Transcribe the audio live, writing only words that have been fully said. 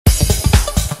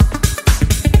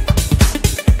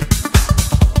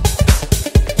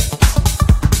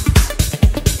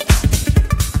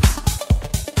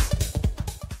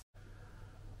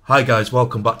Hi guys,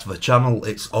 welcome back to the channel.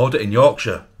 It's Audit in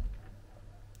Yorkshire.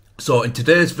 So in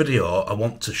today's video I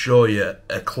want to show you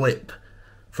a clip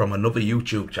from another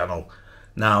YouTube channel.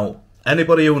 Now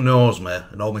anybody who knows me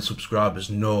and all my subscribers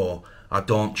know I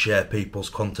don't share people's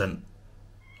content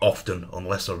often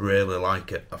unless I really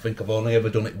like it. I think I've only ever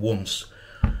done it once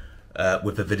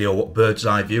with the video what Bird's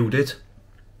Eye View did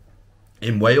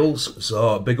in Wales,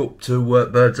 so big up to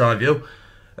Bird's Eye View.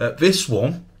 This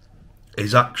one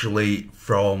is actually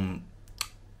from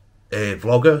a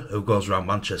vlogger who goes around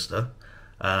Manchester,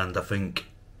 and I think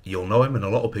you'll know him and a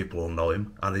lot of people will know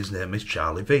him, and his name is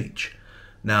Charlie Veitch.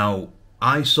 Now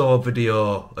I saw a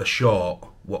video, a short,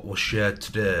 what was shared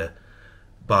today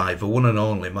by the one and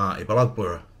only Marty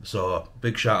Blagborough, so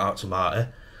big shout out to Marty.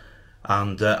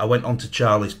 And I went onto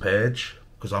Charlie's page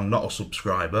because I'm not a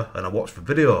subscriber and I watched the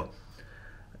video.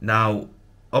 Now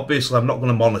obviously I'm not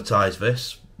going to monetize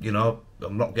this, you know,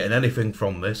 I'm not getting anything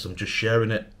from this, I'm just sharing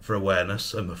it for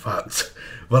awareness and the fact,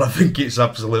 but I think it's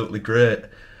absolutely great.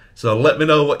 So let me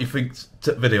know what you think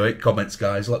to the video in comments,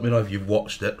 guys. Let me know if you've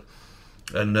watched it,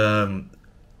 and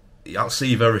I'll see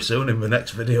you very soon in the next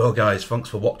video, guys. Thanks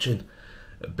for watching.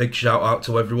 A big shout out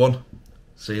to everyone.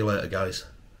 See you later, guys.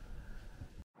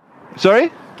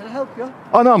 Sorry? Can I help you?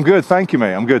 Oh no, I'm good, thank you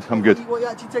mate, I'm good. What, you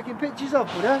actually taking pictures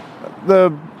of, would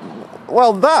you?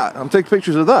 I'm taking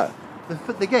pictures of that.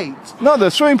 The gate? No, the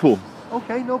swimming pool.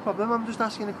 Okay, no problem, I'm just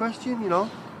asking a question, you know.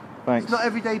 Thanks. It's not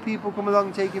everyday people come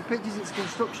along taking pictures, it's a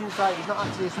construction site, it's not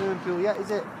actually a swimming pool yet,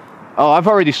 is it? Oh, I've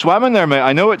already swam in there mate,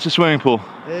 I know it's a swimming pool.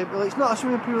 Well, it's not a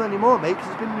swimming pool anymore, mate,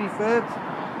 because it's been refurbed.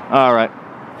 Alright.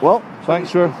 Well, So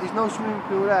thanks for... There's no swimming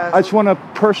pool there. So I just want to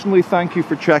personally thank you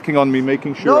for checking on me,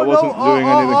 making sure I wasn't doing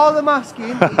anything. All I'm asking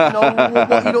is, you know,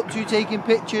 what you're up to, taking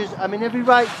pictures. I mean, every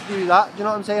right to do that, do you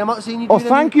know what I'm saying? I'm not saying you do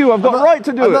anything... Oh, thank you, I've got a right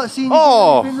to do it. I'm not saying you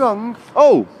do anything wrong.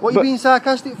 Oh! What are you being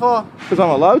sarcastic for? Because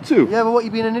I'm allowed to. Yeah, but what are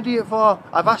you being an idiot for?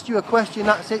 I've asked you a question,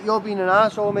 that's it, you're being an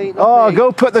arsehole, mate. Oh,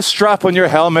 go put the strap on your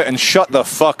helmet and shut the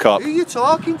fuck up. Who are you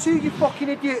talking to, you fucking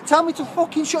idiot? Tell me to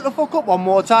fucking shut the fuck up one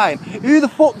more time. Who the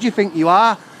fuck do you think you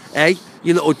are? Hey,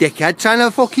 you little dickhead, trying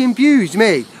to fucking abuse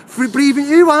me for breathing.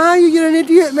 Who are you? You're an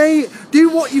idiot, mate. Do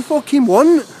what you fucking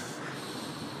want.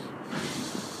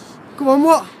 Go on,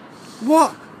 what?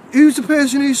 What? Who's the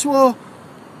person who swore?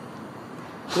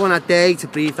 Go on, I dare you to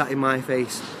breathe that in my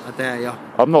face. I dare you.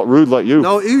 I'm not rude like you.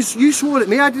 No, you swore at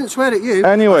me, I didn't swear at you.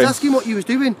 Anyway. I was asking what you was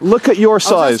doing. Look at your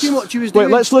size. I was asking what you was doing.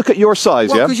 Wait, let's look at your size,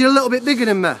 what, yeah? because you're a little bit bigger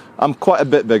than me. I'm quite a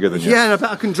bit bigger than you. Yeah, and I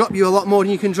bet I can drop you a lot more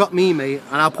than you can drop me, mate.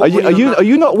 And I'll put Are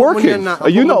you not working? Are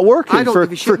you not working for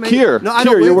Kier? No, I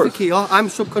don't work for Kier. I'm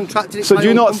subcontracted. So do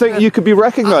you not think you could be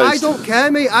recognised? I don't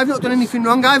care, mate. I've not done anything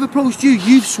wrong. I've approached you.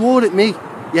 You've sworn at me.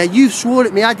 Yeah, you've sworn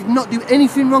at me. I did not do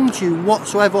anything wrong to you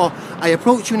whatsoever. I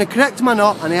approached you in a correct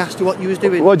manner and I asked you what you was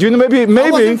doing. Well, do you know, maybe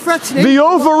the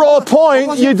overall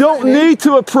point, you don't need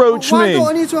to approach me. Why don't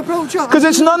I need to approach you? Because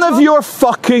it's none of your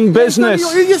fucking business.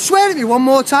 You swear at me one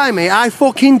more time, mate. I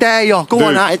fucking dare you. Go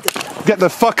on, get the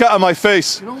fuck out of my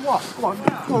face. You know what? Go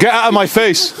on. Get out of my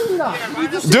face.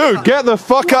 Dude, get the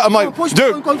fuck out of my...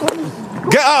 Dude,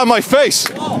 get out of my face.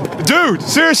 Dude,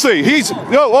 seriously,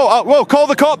 whoa, call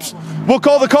the cops. We'll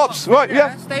call the cops. Right,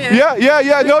 yeah.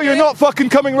 No, you're not fucking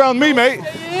coming round me, mate.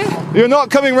 You're not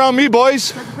coming round me,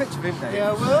 boys. Take a picture of him, mate.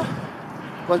 Yeah, well.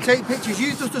 Well, take pictures.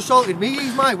 You just assaulted me.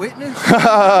 He's my witness.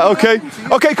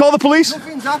 Okay, call the police.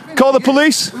 Nothing's happened. Call the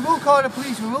police. We will call the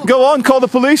police. We will. Go on, call the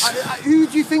police. Who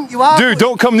do you think you are? Dude,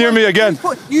 don't come near me again.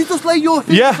 You just lay your...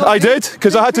 Yeah, I did,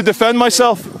 because I had to defend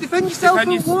myself. Defend yourself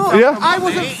from what? Yeah. I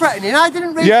wasn't threatening. I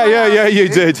didn't raise Yeah, you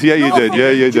did. Yeah, you did. Do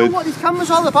you know what this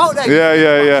camera's all about then?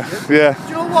 Yeah. Do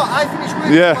you know what? I finished work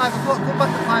at 5 o'clock. Come back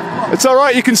at 5 o'clock. It's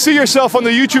alright, you can see yourself on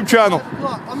the YouTube channel.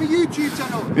 On the YouTube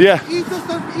channel? Yeah. He's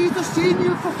just seen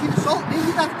you fucking assault me.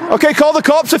 Okay, call the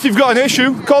cops if you've got an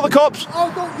issue. Call the cops.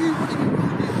 Oh, don't you.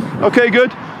 Okay,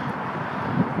 good.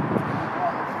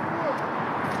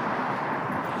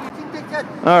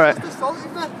 Alright.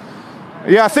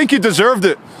 Yeah, I think you deserved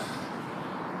it.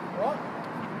 What?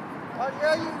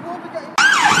 Yeah, you won't be getting...